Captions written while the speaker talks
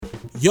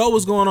Yo,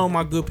 what's going on,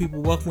 my good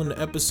people? Welcome to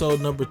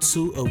episode number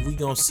 2 of We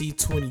Gon' See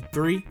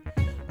 23,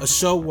 a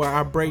show where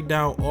I break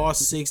down all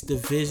 6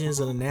 divisions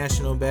of the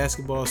National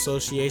Basketball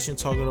Association,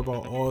 talking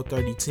about all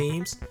 30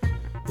 teams.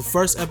 The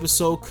first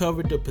episode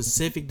covered the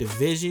Pacific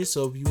Division,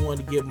 so if you want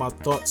to get my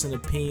thoughts and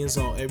opinions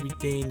on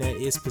everything that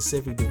is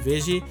Pacific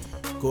Division,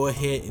 go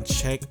ahead and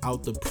check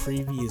out the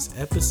previous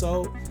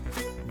episode.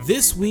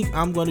 This week,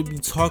 I'm going to be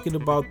talking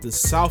about the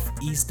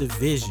Southeast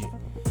Division,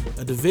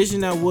 a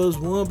division that was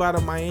won by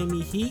the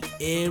Miami Heat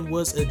and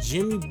was a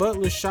Jimmy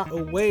Butler shot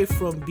away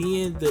from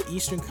being the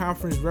Eastern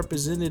Conference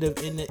representative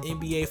in the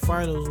NBA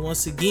Finals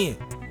once again.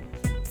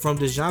 From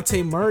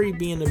DeJounte Murray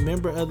being a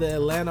member of the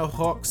Atlanta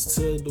Hawks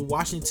to the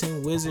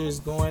Washington Wizards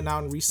going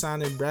out and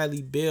re-signing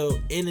Bradley Beal,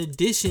 in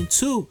addition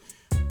to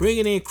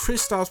bringing in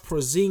Kristaps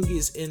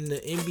Porzingis in the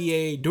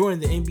NBA during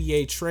the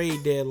NBA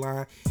trade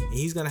deadline, and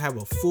he's going to have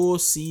a full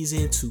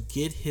season to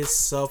get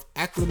himself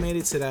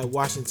acclimated to that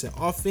Washington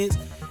offense.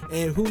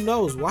 And who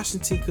knows,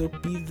 Washington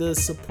could be the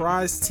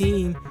surprise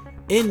team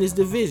in this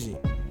division.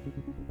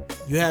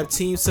 You have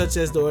teams such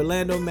as the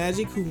Orlando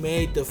Magic, who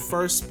made the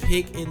first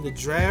pick in the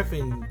draft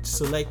and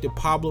selected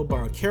Pablo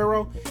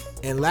Banchero.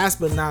 And last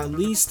but not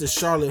least, the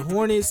Charlotte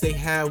Hornets. They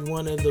have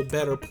one of the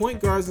better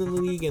point guards in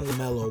the league in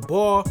LaMelo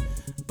Ball,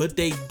 but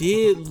they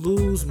did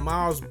lose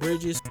Miles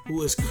Bridges,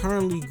 who is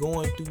currently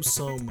going through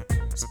some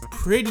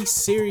pretty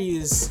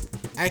serious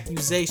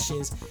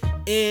accusations,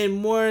 and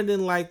more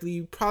than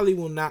likely probably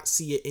will not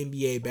see an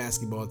NBA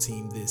basketball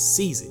team this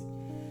season.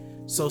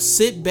 So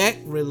sit back,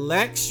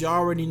 relax. You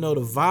already know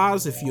the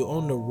vibes. If you're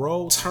on the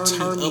road, turn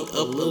it up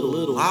a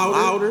little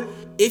louder.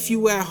 If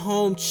you at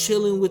home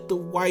chilling with the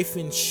wife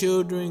and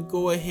children,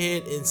 go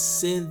ahead and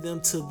send them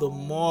to the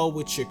mall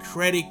with your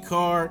credit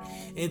card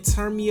and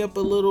turn me up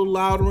a little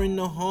louder in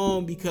the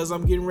home, because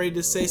I'm getting ready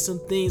to say some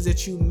things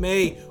that you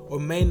may or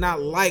may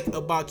not like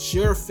about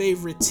your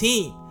favorite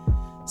team.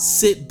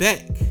 Sit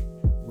back,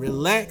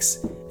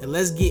 relax, and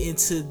let's get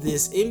into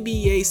this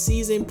NBA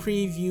season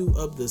preview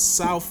of the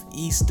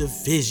Southeast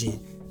Division.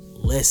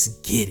 Let's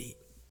get it.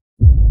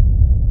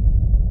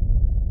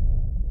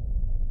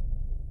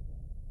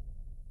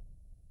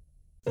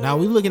 Now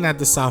we're looking at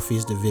the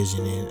Southeast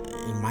Division,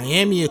 and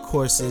Miami, of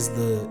course, is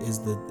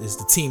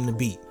the team to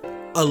beat.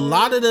 A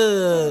lot of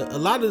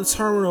the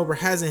turnover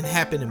hasn't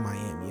happened in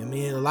Miami. I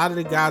mean, a lot of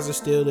the guys are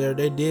still there.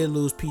 They did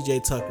lose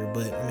PJ Tucker,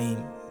 but I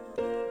mean,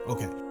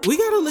 okay. We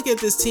got to look at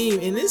this team,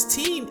 and this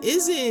team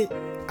isn't,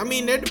 I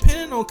mean, they're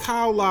dependent on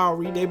Kyle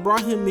Lowry. They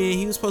brought him in.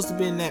 He was supposed to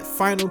be in that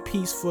final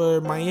piece for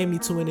Miami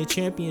to win the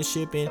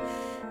championship, and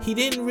he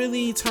didn't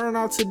really turn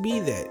out to be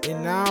that.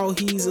 And now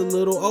he's a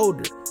little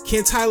older.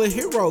 Can Tyler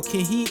Hero,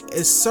 can he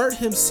assert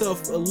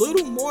himself a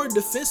little more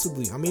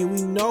defensively? I mean,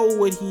 we know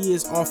what he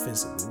is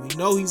offensively. We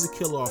know he's a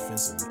killer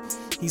offensively.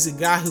 He's a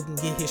guy who can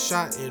get his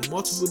shot in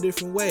multiple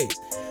different ways.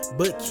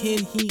 But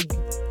can he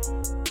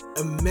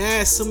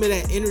amass some of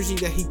that energy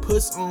that he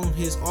puts on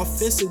his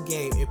offensive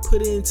game and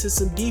put it into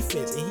some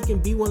defense, and he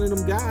can be one of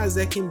them guys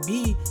that can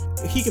be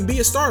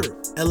a starter?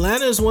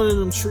 Atlanta is one of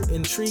them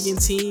intriguing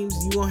teams.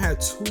 You gonna have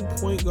 2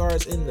 point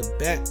guards in the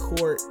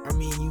backcourt. I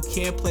mean, you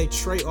can't play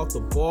Trey off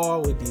the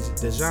ball with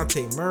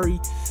DeJounte Murray,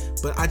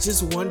 but I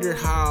just wonder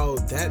how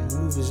that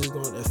move is just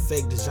going to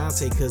affect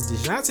DeJounte, because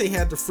DeJounte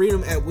had the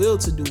freedom at will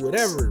to do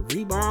whatever,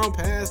 rebound,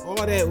 pass,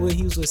 all that when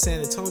he was with San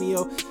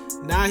Antonio.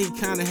 Now he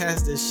kind of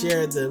has to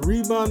share the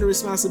rebound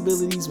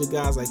responsibilities with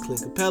guys like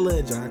Clint Capella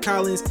and John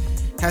Collins,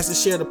 has to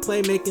share the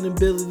playmaking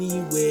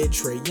ability with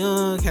Trae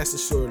Young, has to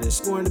share the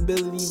scoring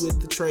ability with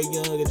the Trae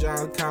Young and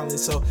John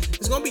Collins. So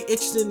it's going to be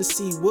interesting to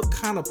see what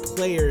kind of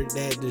player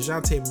that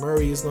DeJounte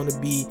Murray is going to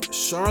be.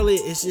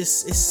 Charlotte,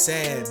 it's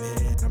sad,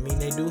 man. I mean,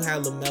 they do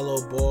have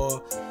LaMelo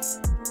Ball,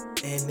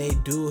 and they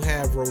do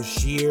have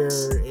Rozier,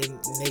 and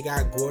they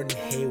got Gordon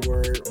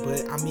Hayward.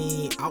 But I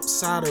mean,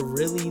 outside of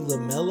really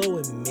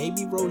LaMelo and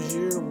maybe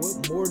Rozier,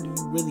 what more do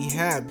you really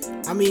have?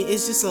 I mean,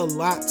 it's just a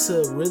lot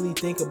to really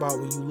think about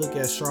when you look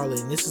at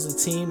Charlotte. And this is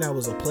a team that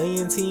was a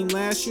play-in team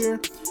last year.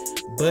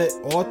 But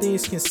all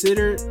things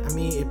considered, I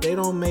mean, if they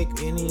don't make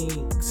any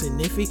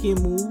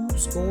significant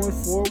moves going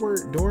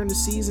forward during the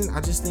season,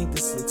 I just think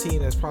this is a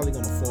team that's probably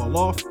going to fall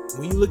off.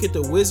 When you look at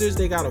the Wizards,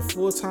 they got a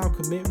full-time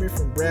commitment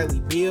from Bradley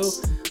Beal.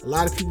 A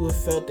lot of people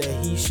felt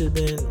that he should have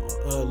been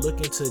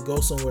looking to go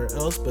somewhere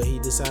else, but he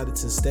decided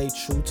to stay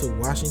true to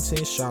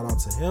Washington. Shout out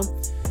to him.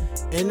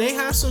 And they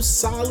have some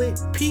solid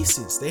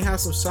pieces. They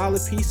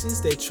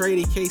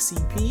traded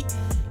KCP.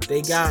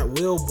 They got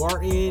Will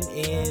Barton,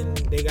 and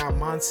they got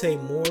Monte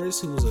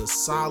Morris, who's a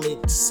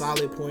solid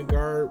point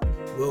guard.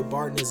 Will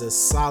Barton is a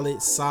solid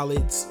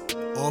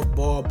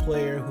off-ball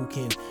player who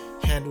can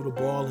handle the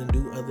ball and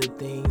do other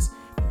things.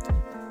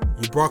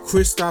 You brought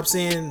Kristaps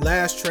in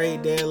last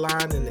trade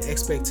deadline, and the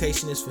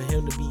expectation is for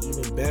him to be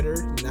even better.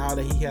 Now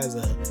that he has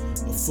a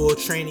full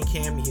training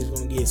camp, he's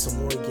going to get some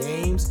more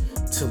games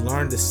to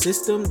learn the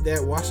system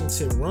that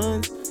Washington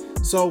runs.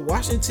 So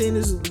Washington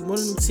is one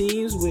of the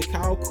teams with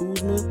Kyle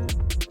Kuzma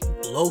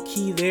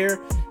low-key there.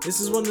 This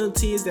is one of the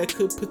teams that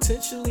could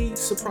potentially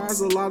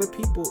surprise a lot of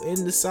people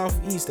in the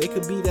Southeast. They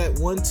could be that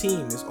one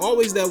team. There's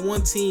always that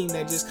one team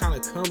that just kind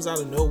of comes out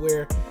of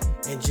nowhere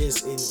and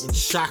just and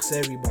shocks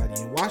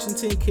everybody. And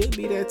Washington could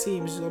be that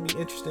team. It's going to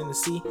be interesting to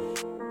see.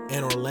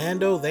 And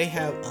Orlando, they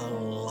have a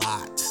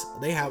lot.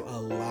 They have a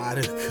lot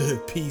of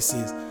good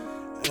pieces,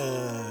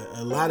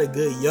 a lot of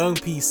good young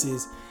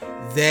pieces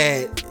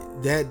that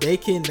they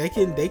can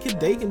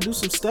do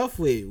some stuff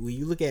with. When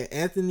you look at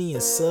Anthony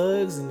and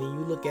Suggs, and then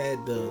you look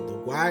at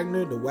the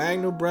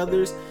Wagner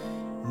brothers,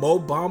 Mo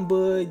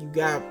Bamba, you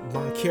got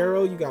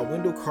Boncaro, you got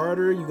Wendell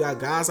Carter, you got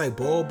guys like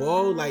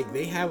Bol. Like,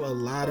 they have a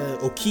lot of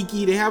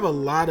Okiki. They have a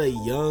lot of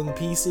young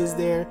pieces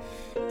there,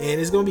 and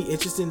it's gonna be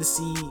interesting to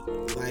see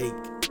like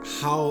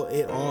how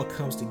it all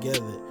comes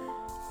together.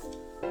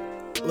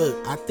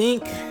 Look, I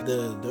think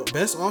the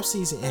best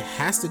offseason it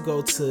has to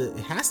go to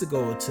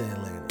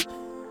Atlanta.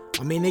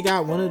 I mean, they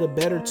got one of the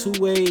better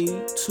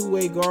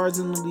two-way guards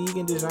in the league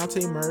in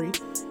DeJounte Murray.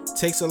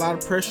 Takes a lot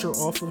of pressure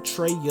off of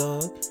Trae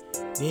Young.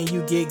 Then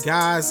you get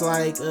guys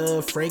like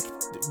Frank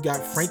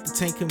the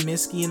Tank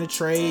Kaminsky in the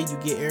trade. You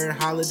get Aaron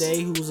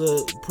Holiday, who's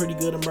a pretty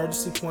good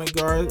emergency point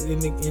guard in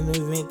the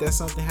event that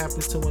something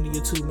happens to one of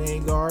your two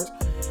main guards.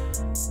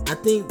 I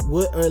think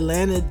what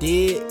Atlanta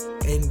did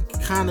and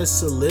kind of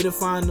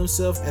solidifying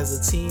themselves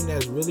as a team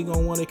that's really going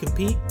to want to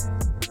compete,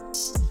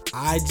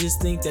 I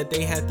just think that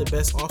they had the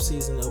best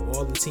offseason of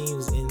all the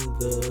teams in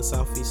the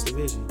Southeast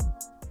Division.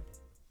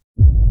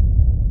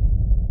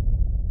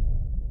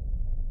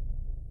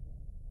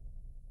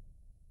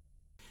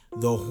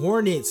 The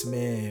Hornets,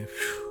 man.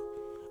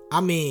 I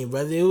mean,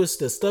 whether it was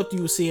the stuff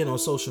you were seeing on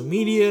social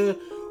media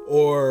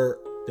or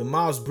the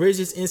Miles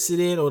Bridges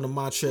incident or the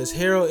Montrezl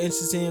Harrell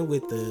incident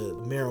with the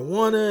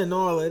marijuana and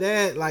all of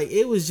that, like,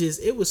 it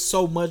was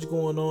so much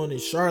going on in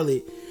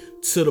Charlotte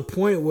to the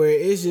point where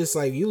it's just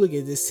like, you look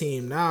at this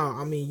team now,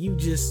 I mean, you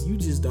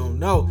just don't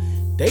know.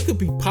 They could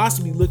be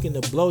possibly looking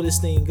to blow this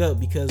thing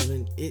up because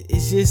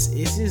it's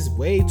just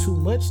way too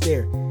much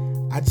there.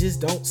 I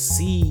just don't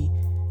see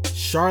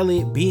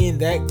Charlotte being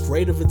that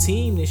great of a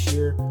team this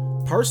year,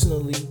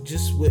 personally,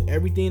 just with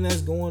everything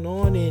that's going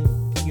on. And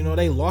you know,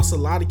 they lost a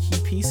lot of key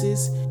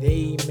pieces.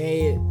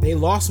 They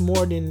lost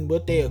more than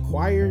what they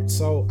acquired,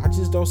 so I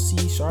just don't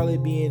see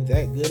Charlotte being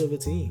that good of a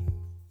team.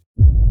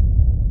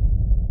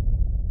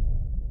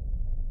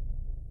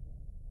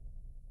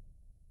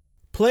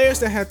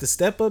 Players that have to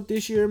step up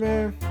this year,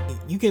 man.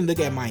 You can look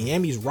at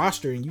Miami's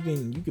roster and you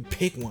can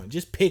pick one.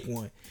 Just pick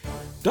one.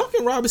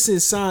 Duncan Robinson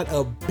signed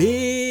a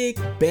big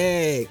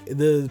bag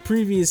the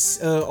previous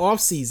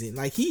offseason.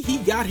 Like, he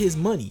got his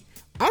money.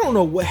 I don't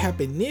know what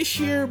happened this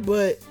year,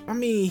 but I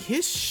mean,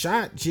 his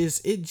shot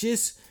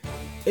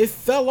it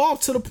fell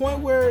off to the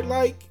point where,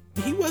 like,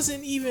 he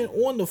wasn't even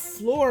on the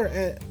floor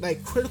at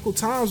like critical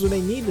times when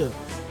they need him.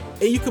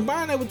 And you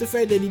combine that with the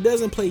fact that he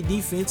doesn't play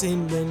defense,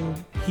 and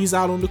when he's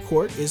out on the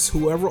court, it's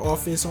whoever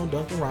offense on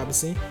Duncan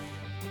Robinson.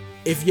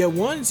 If your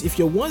one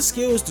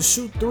skill is to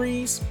shoot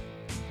threes,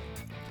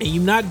 and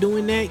you're not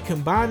doing that,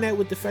 combine that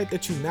with the fact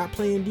that you're not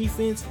playing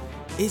defense,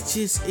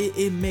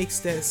 it makes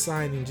that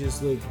signing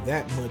just look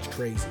that much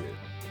crazier.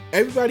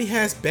 Everybody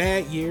has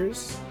bad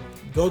years.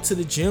 Go to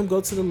the gym,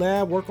 go to the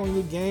lab, work on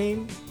your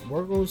game,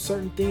 work on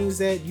certain things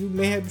that you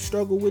may have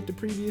struggled with the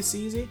previous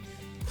season.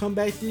 Come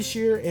back this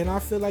year, and I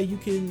feel like you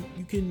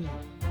can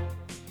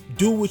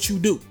do what you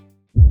do.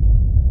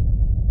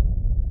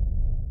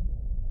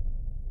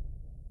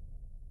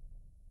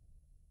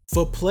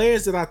 For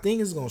players that I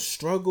think is going to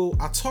struggle,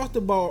 I talked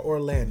about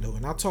Orlando,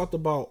 and I talked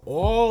about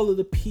all of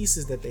the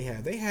pieces that they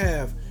have. They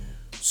have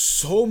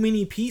so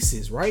many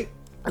pieces, right?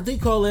 I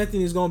think Cole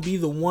Anthony is going to be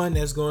the one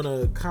that's going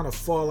to kind of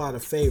fall out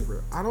of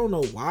favor. I don't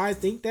know why I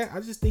think that. I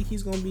just think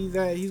he's going to be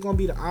that. He's going to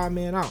be the odd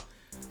man out.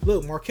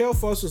 Look, Markelle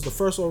Fultz was the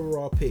first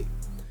overall pick.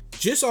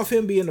 Just off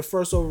him being the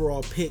first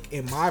overall pick,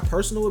 in my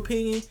personal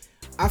opinion,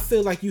 I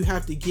feel like you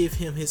have to give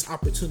him his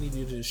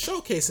opportunity to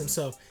showcase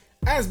himself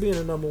as being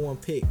a number one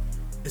pick,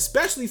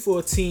 especially for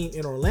a team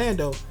in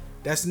Orlando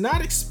that's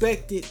not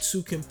expected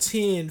to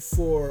contend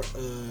for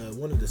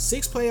one of the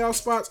 6 playoff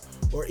spots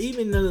or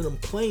even none of them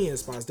playing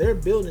spots. They're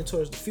building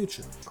towards the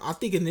future. I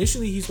think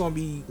initially he's going to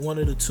be one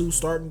of the 2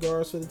 starting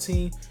guards for the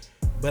team,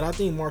 but I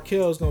think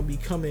Markelle is going to be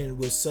coming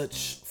with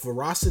such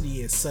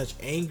ferocity and such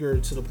anger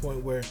to the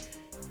point where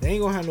they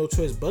ain't going to have no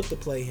choice but to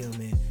play him.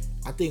 And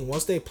I think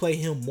once they play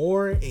him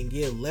more and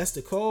give less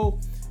to Cole,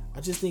 I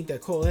just think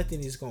that Cole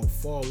Anthony is going to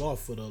fall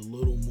off with a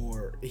little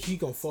more. He's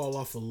going to fall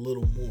off a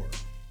little more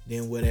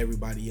than what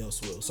everybody else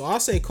will. So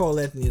I'll say Cole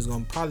Anthony is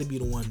going to probably be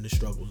the one in the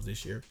struggles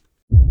this year.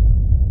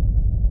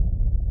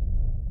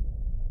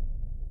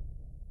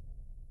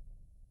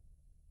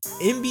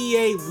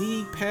 NBA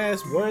League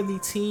Pass worthy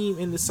team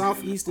in the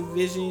Southeast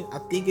Division, I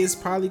think it's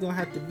probably going to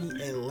have to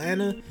be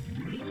Atlanta.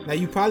 Now,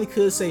 you probably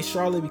could say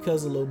Charlotte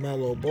because of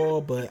LaMelo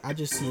Ball, but I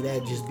just see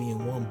that just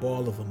being one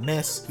ball of a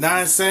mess.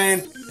 Not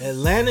insane.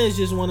 Atlanta is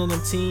just one of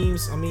them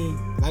teams. I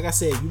mean, like I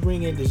said, you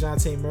bring in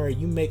DeJounte Murray,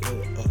 you make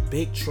a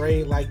big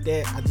trade like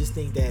that. I just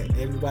think that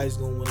everybody's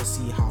going to want to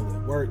see how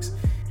it works.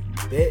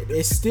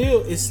 It's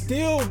still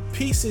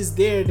pieces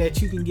there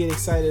that you can get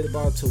excited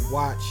about to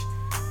watch.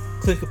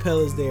 Clint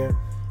Capella's there,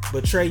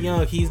 but Trae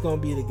Young, he's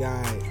gonna be the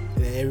guy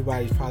that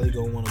everybody's probably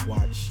gonna want to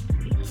watch.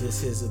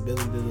 Just his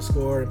ability to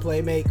score and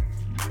play make.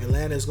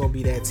 Atlanta's gonna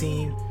be that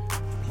team.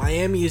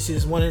 Miami is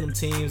just one of them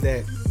teams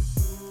that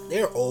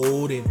they're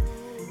old, and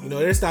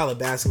their style of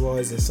basketball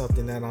isn't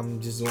something that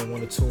I'm just gonna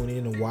want to tune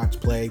in and watch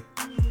play.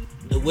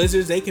 The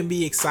Wizards, they can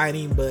be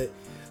exciting, but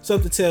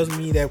something tells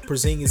me that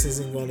Porzingis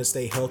isn't going to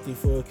stay healthy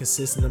for a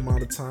consistent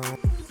amount of time.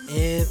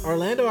 And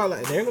Orlando,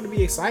 they're going to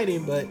be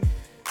exciting, but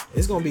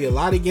it's going to be a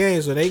lot of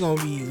games where they're going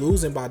to be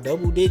losing by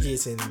double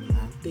digits, and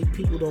I think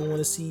people don't want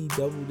to see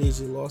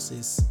double-digit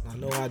losses. I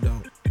know I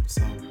don't.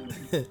 So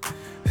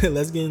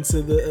let's get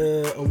into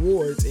the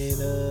awards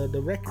and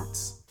the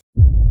records.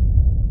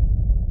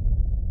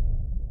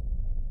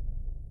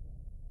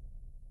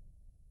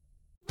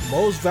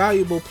 Most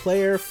valuable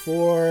player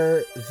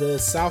for the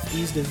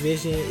Southeast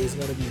Division is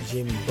going to be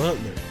Jimmy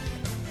Butler.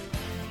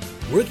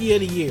 Rookie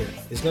of the Year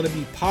is going to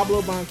be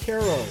Pablo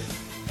Banchero.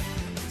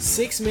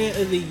 Sixth Man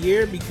of the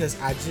Year, because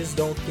I just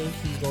don't think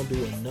he's going to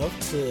do enough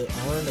to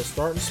earn a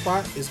starting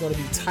spot, is going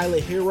to be Tyler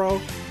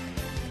Hero.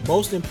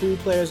 Most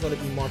Improved Player is going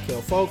to be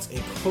Markelle Fultz.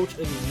 And Coach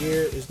of the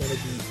Year is going to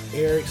be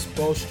Eric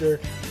Spoelstra.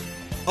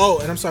 Oh,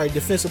 and I'm sorry,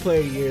 Defensive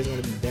Player of the Year is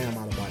going to be Bam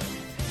Adebayo.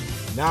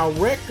 Now,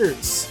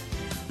 records.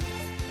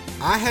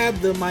 I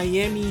have the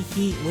Miami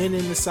Heat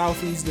winning the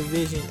Southeast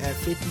Division at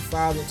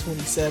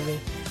 55-27.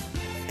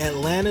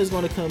 Atlanta is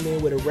going to come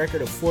in with a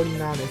record of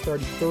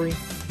 49-33.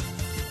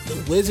 The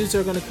Wizards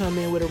are going to come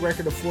in with a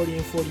record of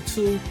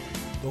 40-42.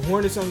 The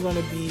Hornets are going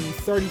to be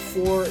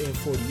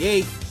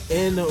 34-48.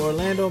 And the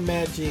Orlando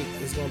Magic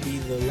is going to be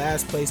the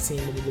last place team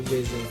in the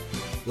division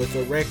with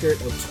a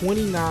record of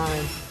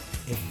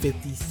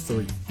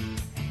 29-53.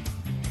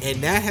 And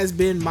that has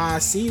been my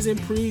season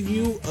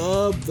preview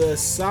of the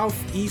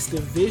Southeast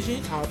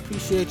Division. I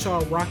appreciate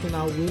y'all rocking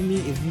out with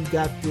me if you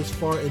got this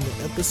far in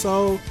the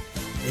episode.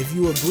 If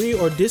you agree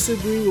or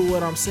disagree with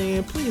what I'm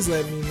saying, please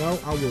let me know.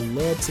 I would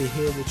love to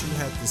hear what you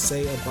have to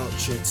say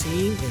about your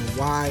team and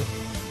why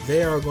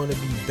they are going to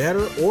be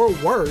better or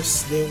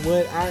worse than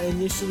what I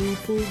initially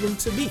proved them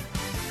to be.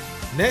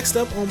 Next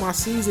up on my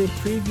season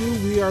preview,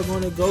 we are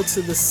going to go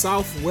to the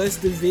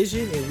Southwest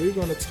Division and we're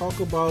going to talk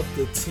about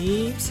the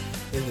teams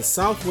in the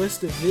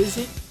Southwest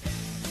Division.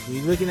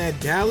 We're looking at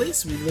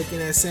Dallas, we're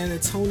looking at San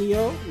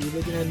Antonio, we're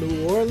looking at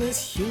New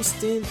Orleans,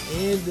 Houston,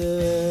 and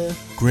the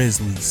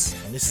Grizzlies.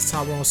 And this is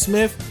Tyrone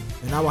Smith,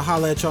 and I will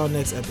holler at y'all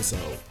next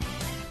episode.